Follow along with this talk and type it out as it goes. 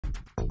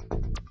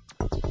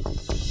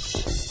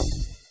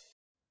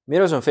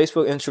Meet us on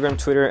Facebook, Instagram,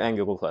 Twitter, and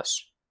Google+.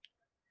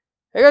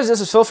 Hey guys,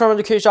 this is Phil from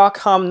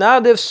underKG.com.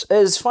 Now this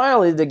is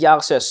finally the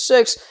Galaxy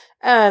S6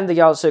 and the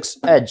Galaxy S6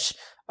 Edge.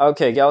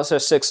 Okay, Galaxy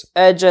S6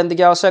 Edge and the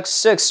Galaxy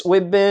S6.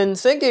 We've been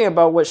thinking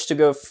about which to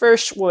go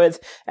first with,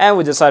 and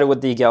we decided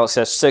with the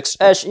Galaxy S6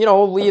 Edge. You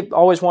know, we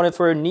always wanted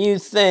for a new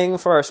thing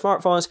for our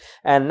smartphones,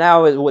 and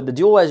now with the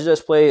dual edge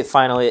display, it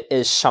finally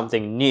is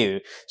something new.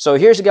 So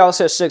here's the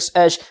Galaxy S6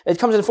 Edge. It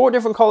comes in 4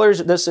 different colors.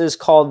 This is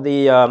called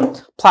the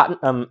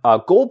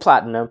gold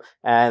platinum,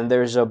 and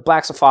there's a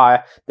black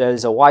sapphire,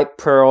 there's a white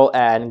pearl,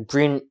 and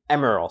green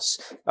emeralds.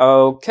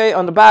 Okay,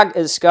 on the back,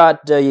 it's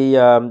got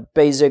the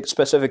basic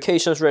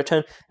specifications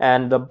written,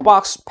 and the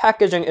box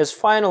packaging is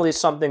finally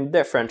something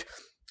different.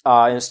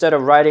 Instead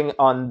of writing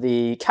on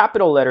the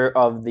capital letter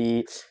of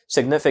the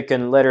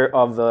significant letter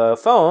of the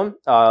phone,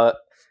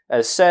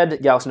 as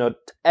said, Galaxy Note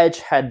Edge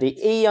had the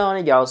E on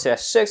it, Galaxy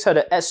S6 had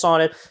an S on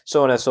it,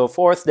 so on and so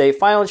forth. They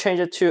finally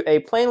changed it to a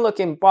plain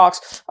looking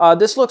box.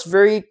 This looks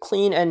very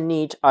clean and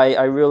neat.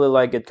 I really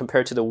like it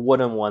compared to the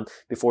wooden one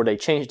before they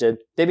changed it.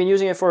 They've been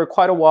using it for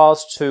quite a while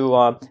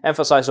to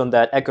emphasize on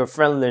that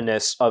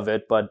eco-friendliness of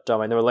it, but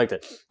I never liked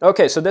it.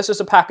 Okay, so this is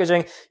the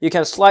packaging. You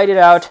can slide it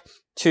out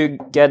to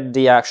get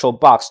the actual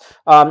box.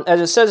 As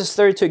it says, it's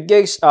 32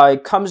 gigs.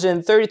 It comes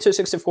in 32,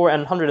 64,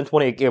 and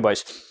 128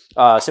 gigabytes.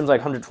 Seems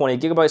like 120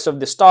 gigabytes of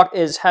the stock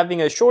is having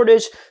a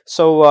shortage,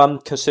 so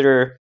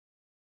consider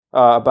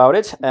about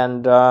it.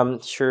 And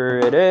here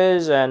it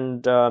is,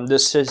 and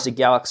this is the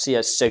Galaxy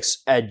S6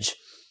 Edge.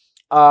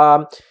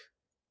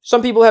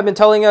 Some people have been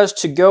telling us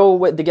to go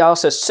with the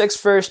Galaxy S6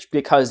 first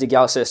because the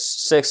Galaxy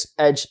S6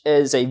 Edge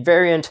is a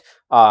variant,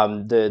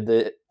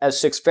 the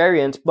S6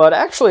 variant, but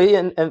actually,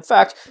 in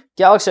fact,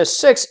 Galaxy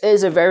S6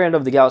 is a variant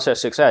of the Galaxy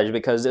S6 Edge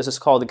because this is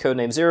called the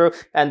codename Zero,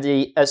 and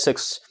the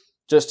S6,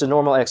 just the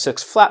normal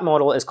S6 flat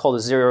model, is called a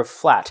Zero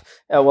Flat.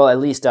 Well, at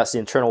least that's the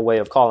internal way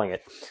of calling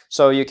it.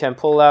 So you can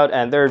pull out,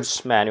 and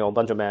there's manual, a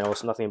bunch of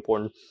manuals, nothing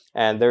important.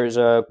 And there's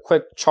a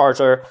quick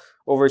charger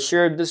over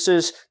here. This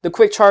is the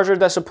quick charger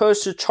that's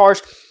supposed to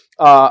charge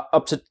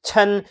up to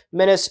 10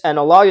 minutes and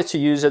allow you to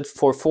use it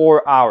for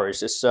 4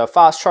 hours. It's a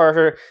fast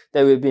charger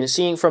that we've been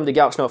seeing from the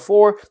Galaxy Note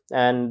 4,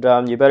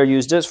 and you better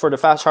use this for the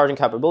fast charging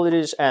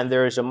capabilities. And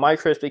there is a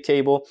micro USB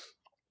cable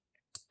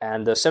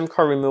and the SIM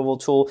card removal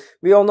tool.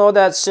 We all know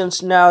that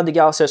since now the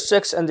Galaxy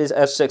S6 and the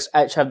S6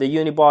 Edge have the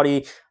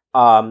unibody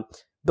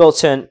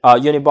built-in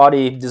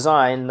unibody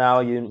design,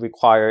 now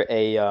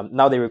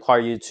they require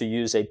you to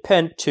use a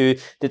pin to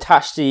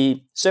detach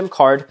the SIM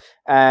card,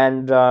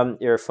 and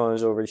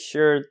earphones over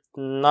here,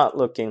 not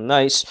looking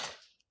nice,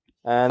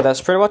 and that's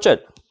pretty much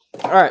it.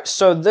 All right,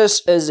 so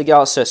this is the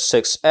Galaxy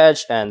S6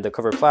 Edge and the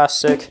cover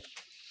plastic.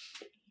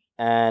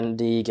 And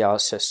the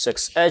Galaxy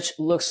S6 Edge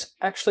looks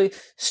actually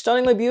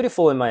stunningly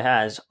beautiful in my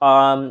hands.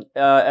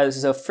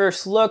 As a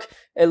first look,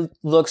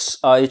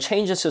 it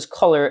changes its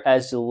color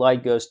as the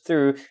light goes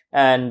through,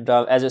 and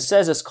as it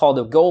says, it's called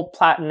a gold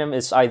platinum.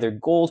 It's either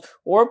gold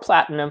or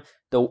platinum,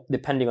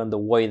 depending on the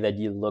way that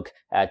you look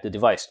at the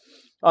device.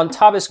 On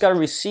top, it's got a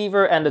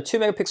receiver and a 5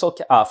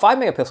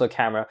 megapixel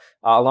camera,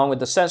 along with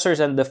the sensors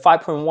and the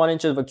 5.1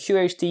 inches of a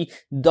QHD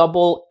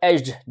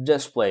double-edged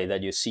display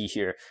that you see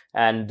here,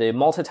 and the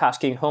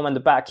multitasking home and the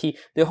back key.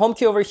 The home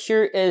key over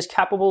here is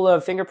capable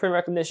of fingerprint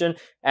recognition,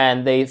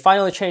 and they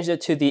finally changed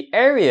it to the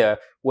area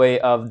way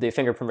of the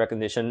fingerprint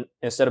recognition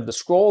instead of the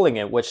scrolling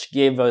it, which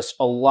gave us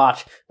a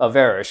lot of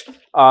errors.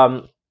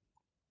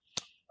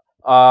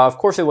 Of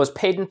course, it was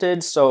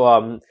patented,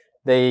 so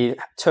they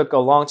took a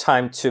long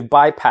time to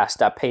bypass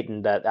that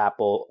patent that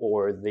Apple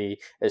or the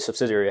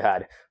subsidiary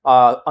had.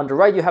 On the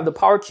right, you have the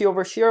power key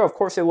over here. Of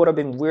course, it would have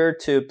been weird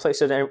to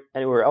place it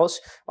anywhere else.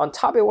 On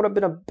top, it would have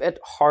been a bit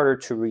harder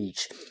to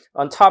reach.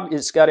 On top,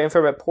 it's got an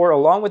infrared port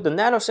along with the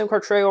nano SIM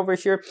card tray over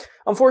here.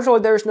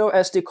 Unfortunately, there's no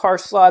SD card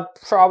slot,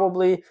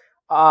 probably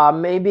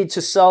maybe to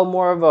sell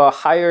more of a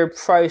higher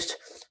priced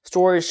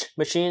storage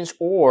machines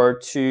or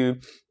to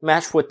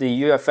match with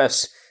the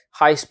UFS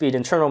high-speed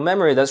internal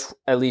memory. That's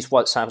at least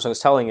what Samsung is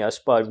telling us,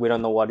 but we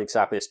don't know what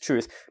exactly is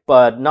truth.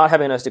 But not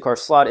having an SD card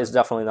slot is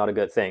definitely not a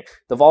good thing.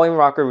 The volume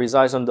rocker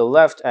resides on the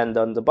left, and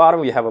on the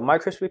bottom you have a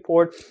micro USB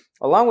port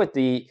along with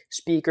the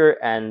speaker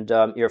and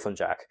earphone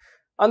jack.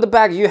 On the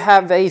back you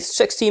have a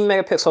 16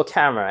 megapixel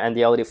camera and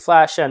the LED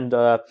flash and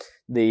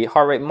the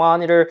heart rate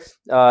monitor.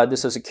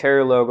 This is a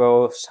carrier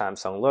logo,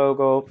 Samsung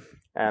logo,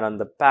 and on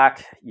the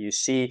back you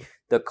see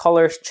the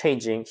colors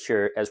changing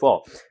here as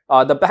well.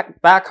 The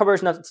back cover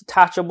is not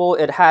detachable.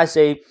 It has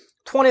a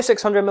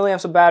 2600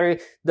 milliamps of battery.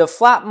 The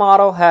flat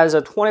model has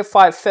a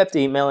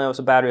 2550 milliamps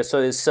of battery, so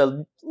it's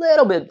a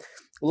little bit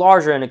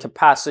larger in the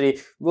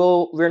capacity.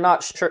 We're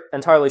not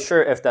entirely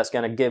sure if that's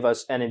going to give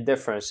us any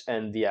difference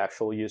in the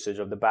actual usage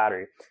of the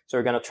battery. So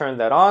we're going to turn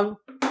that on.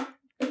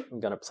 I'm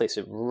going to place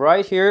it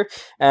right here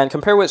and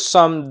compare with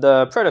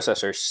the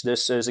predecessors.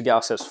 This is a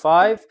Galaxy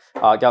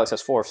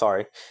S4,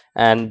 sorry,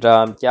 and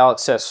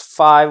Galaxy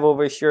S5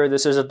 over here.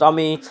 This is a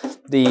dummy.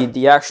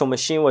 The actual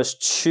machine was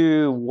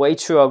way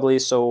too ugly,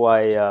 so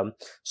I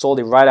sold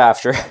it right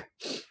after.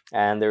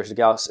 And there's the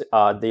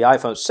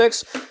iPhone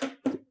 6.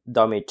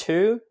 Dummy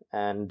 2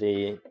 and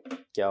the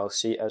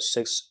Galaxy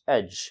S6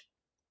 Edge.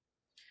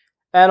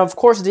 And of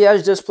course, the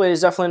Edge display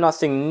is definitely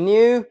nothing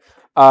new.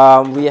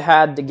 We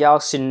had the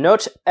Galaxy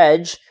Note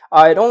Edge.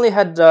 It only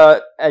had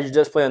the Edge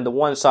display on the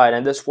one side,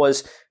 and this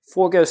was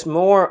focused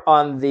more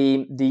on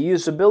the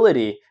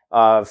usability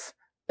of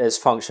its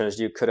functions.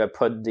 You could have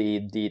put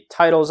the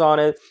titles on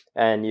it,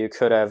 and you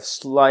could have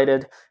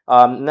slided.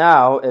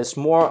 Now it's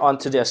more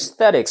onto the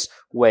aesthetics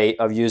way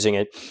of using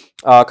it.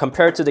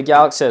 Compared to the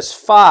Galaxy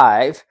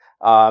S5,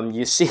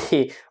 you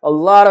see a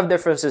lot of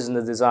differences in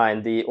the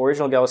design. The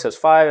original Galaxy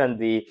S5 and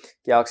the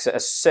Galaxy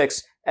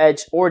S6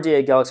 Edge or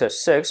the Galaxy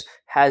S6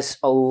 has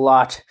a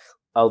lot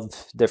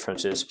of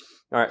differences.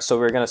 All right, so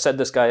we're going to set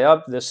this guy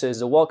up. This is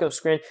the welcome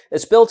screen.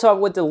 It's built up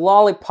with the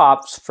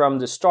lollipops from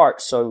the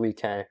start, so we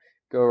can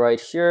go right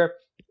here.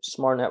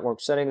 Smart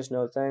network settings,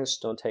 no thanks.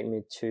 Don't take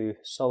me to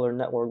cellular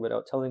network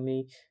without telling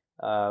me.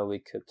 We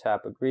could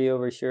tap agree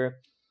over here.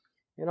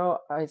 You know,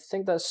 I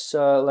think that's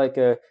like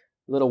a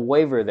little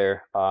waiver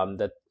there,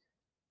 that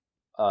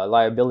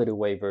liability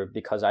waiver,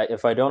 because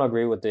if I don't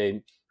agree with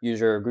the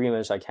user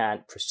agreements, I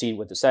can't proceed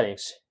with the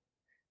settings.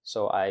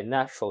 So I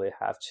naturally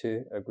have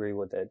to agree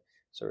with it.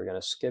 So we're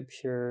gonna skip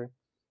here.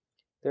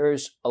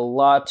 There's a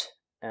lot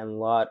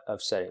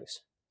of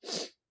settings.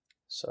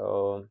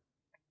 So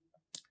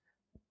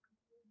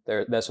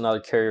that's another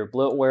carrier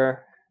bloatware,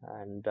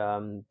 and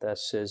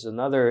this is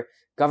another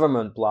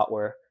government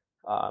bloatware.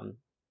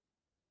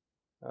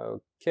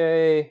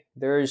 Okay,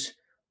 there's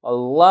a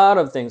lot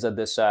of things that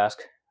this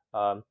asks.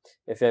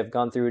 If you have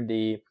gone through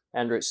the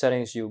Android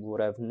settings, you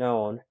would have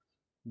known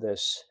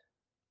this.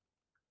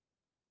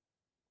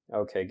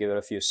 Okay, give it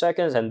a few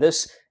seconds, and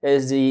this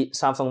is the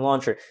Samsung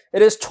launcher.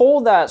 It is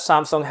told that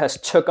Samsung has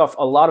took off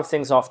a lot of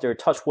things off their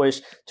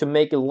TouchWiz to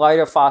make it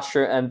lighter,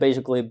 faster, and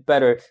basically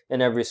better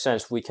in every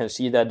sense. We can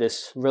see that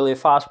it's really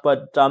fast,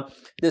 but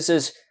this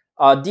is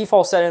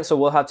default setting, so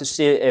we'll have to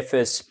see if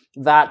it's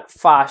that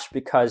fast,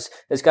 because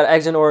it's got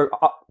Exynos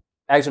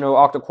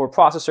octa-core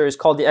processor. It's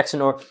called the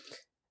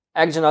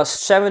Exynos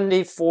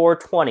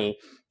 7420.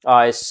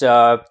 It's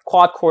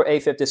quad-core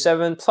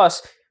A57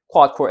 plus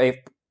quad-core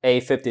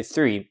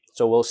A53.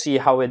 So we'll see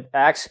how it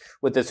acts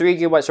with the 3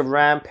 GB of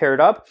RAM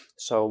paired up.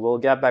 So we'll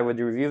get back with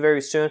the review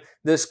very soon.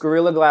 This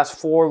Gorilla Glass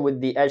 4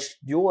 with the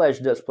dual edge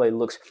display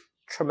looks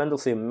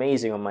tremendously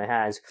amazing on my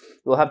hands.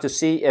 We'll have to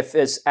see if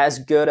it's as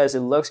good as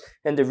it looks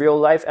in the real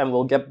life, and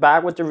we'll get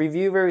back with the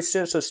review very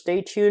soon. So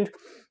stay tuned.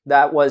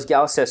 That was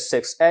Galaxy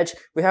S6 Edge.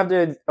 We have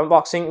the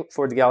unboxing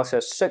for the Galaxy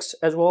S6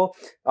 as well.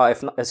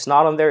 If it's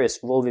not on there, it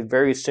will be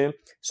very soon.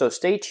 So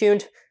stay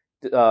tuned.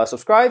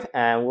 Subscribe,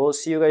 and we'll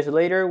see you guys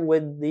later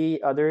with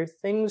the other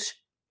things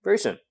very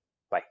soon.